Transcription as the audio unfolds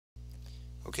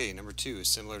Okay, number 2 is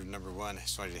similar to number 1. I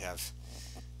just wanted to have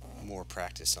more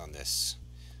practice on this.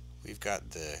 We've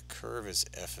got the curve as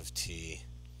f of t.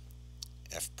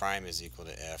 F prime is equal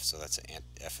to f, so that's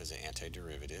f is an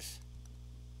antiderivative.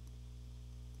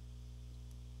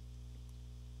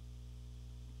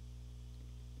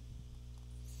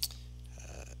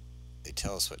 They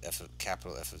tell us what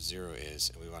capital F of 0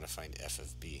 is, and we want to find f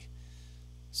of b.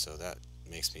 So that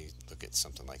makes me look at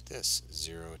something like this.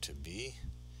 0 to b,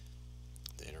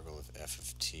 the integral of f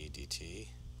of t dt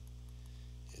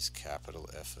is capital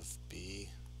F of b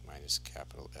minus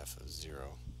capital F of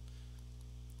 0,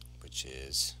 which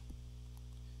is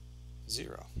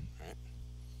 0, right?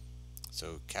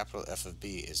 So capital F of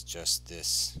b is just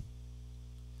this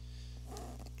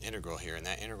integral here, and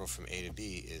that integral from a to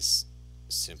b is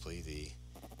simply the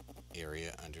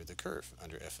area under the curve,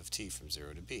 under f of t from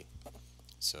 0 to b.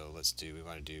 So we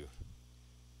want to do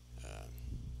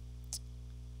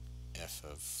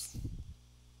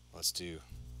let's do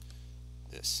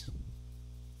this,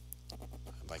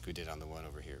 like we did on the one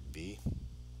over here, b,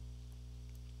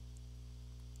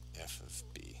 f of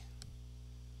b.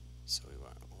 So we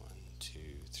want 1, 2,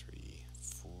 3,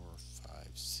 4, 5,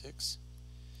 6.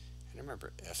 And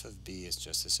remember, f of b is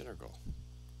just this integral.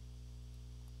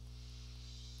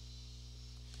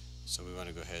 So we want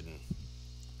to go ahead and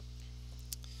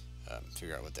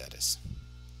figure out what that is.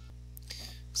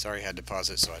 Sorry I had to pause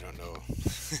it, so I don't know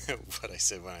what I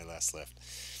said when I last left.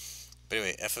 But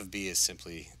anyway, f of b is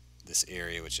simply this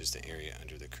area, which is the area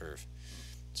under the curve.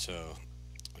 So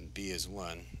when b is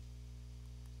 1,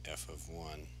 f of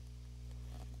 1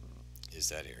 is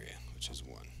that area, which is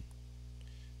 1.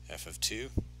 F of 2,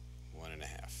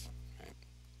 1.5, right?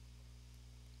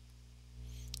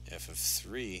 F of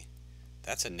 3,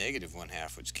 that's a negative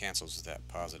 1/2, which cancels with that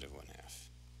positive 1/2.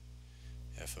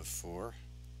 F of 4,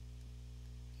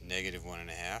 negative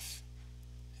 1.5,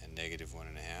 and negative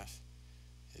 1.5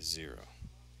 is 0.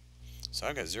 So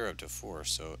I've got 0 up to 4,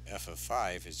 so f of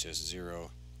 5 is just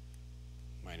 0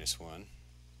 minus 1,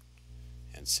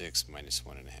 and 6 minus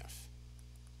 1.5.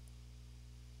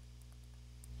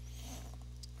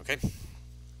 Okay?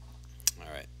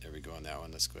 Alright, there we go on that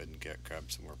one. Let's go ahead and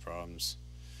grab some more problems.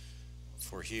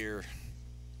 For here,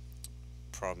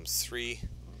 problem 3, it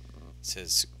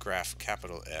says graph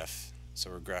capital F. So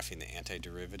we're graphing the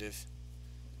antiderivative.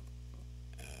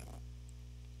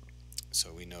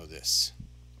 So we know this.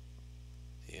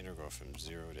 The integral from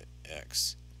 0 to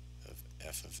x of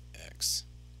f of x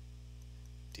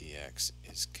dx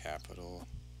is capital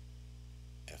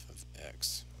F of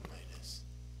x minus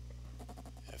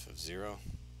f of 0,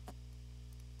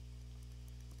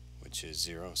 which is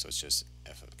 0, so it's just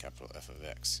capital F of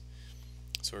x.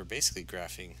 So we're basically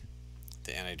graphing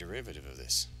the antiderivative of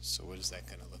this. So what is that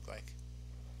going to look like?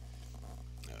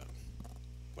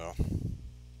 Well,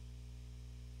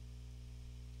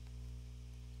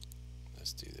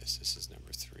 let's do this. This is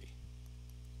number 3.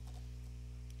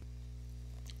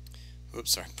 Oops,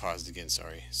 sorry, paused again,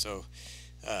 sorry. So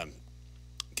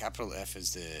capital F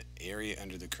is the area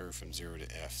under the curve from 0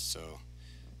 to f. So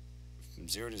from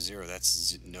 0 to 0,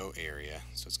 that's no area,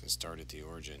 so it's going to start at the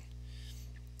origin.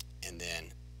 And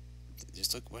then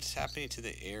just look what's happening to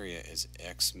the area as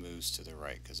x moves to the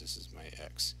right, because this is my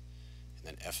x.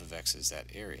 And then f of x is that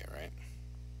area, right?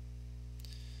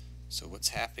 So what's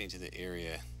happening to the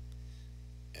area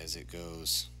as it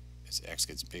goes, as x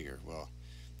gets bigger? Well,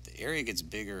 the area gets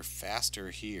bigger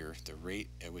faster here. The rate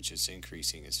at which it's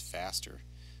increasing is faster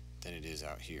than it is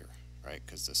out here, right?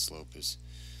 Because the slope is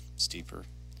steeper.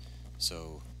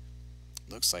 So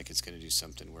looks like it's going to do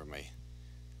something where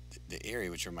the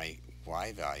area, which are my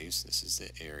y values, this is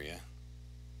the area,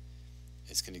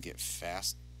 it's going to get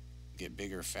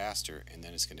bigger faster, and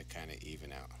then it's going to kind of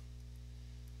even out.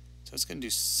 So it's going to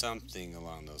do something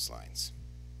along those lines.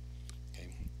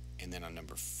 Okay, and then on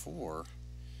number 4,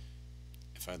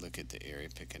 if I look at the area,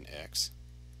 pick an x,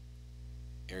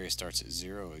 area starts at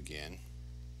 0 again,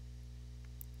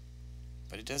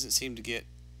 but it doesn't seem to get,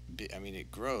 I mean,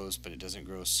 it grows, but it doesn't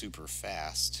grow super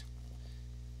fast.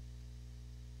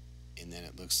 And then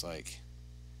it looks like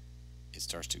it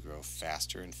starts to grow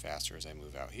faster and faster as I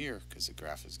move out here, because the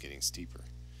graph is getting steeper.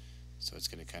 So it's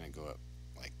going to kind of go up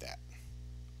like that.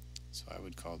 So I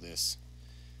would call this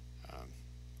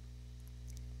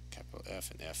capital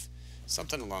F and F,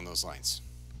 something along those lines.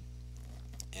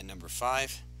 And number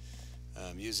 5,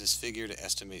 use this figure to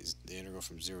estimate the integral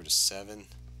from 0 to 7.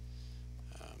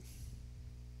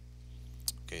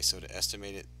 Okay, so to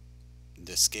estimate it,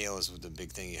 the scale is the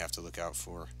big thing you have to look out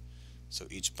for. So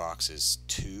each box is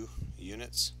 2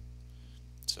 units.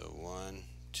 So 1,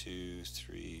 2,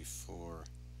 3, 4,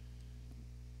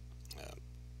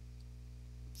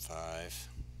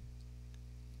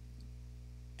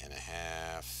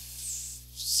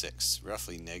 6,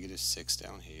 roughly negative 6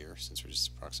 down here, since we're just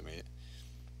approximating it.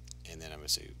 And then I'm going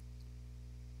to say,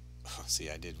 oh,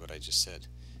 see, I did what I just said.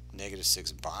 Negative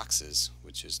 6 boxes,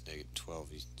 which is negative 12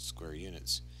 square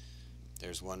units.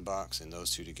 There's one box, and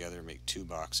those two together make 2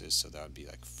 boxes, so that would be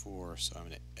like 4. So I'm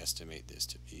going to estimate this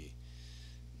to be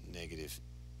negative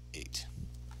 8.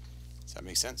 Does that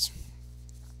make sense?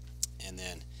 And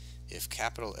then if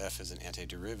capital F is an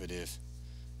antiderivative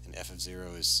and f of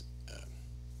 0 is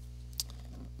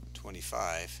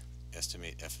 25,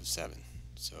 estimate f of 7.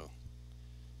 So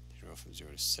 0 from 0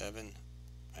 to 7,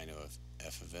 I know if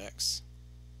f of x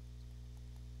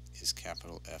is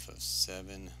capital F of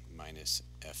 7 minus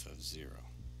f of 0.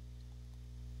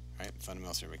 Alright,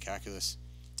 fundamental theorem of calculus.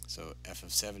 So f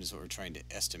of 7 is what we're trying to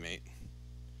estimate.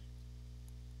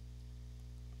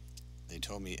 They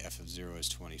told me f of 0 is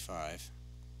 25,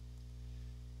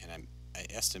 and I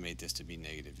estimate this to be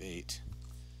negative 8.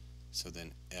 So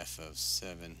then f of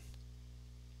 7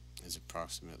 is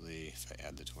approximately, if I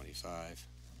add the 25,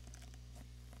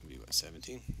 it'll be what,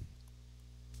 17?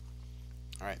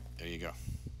 Alright, there you go.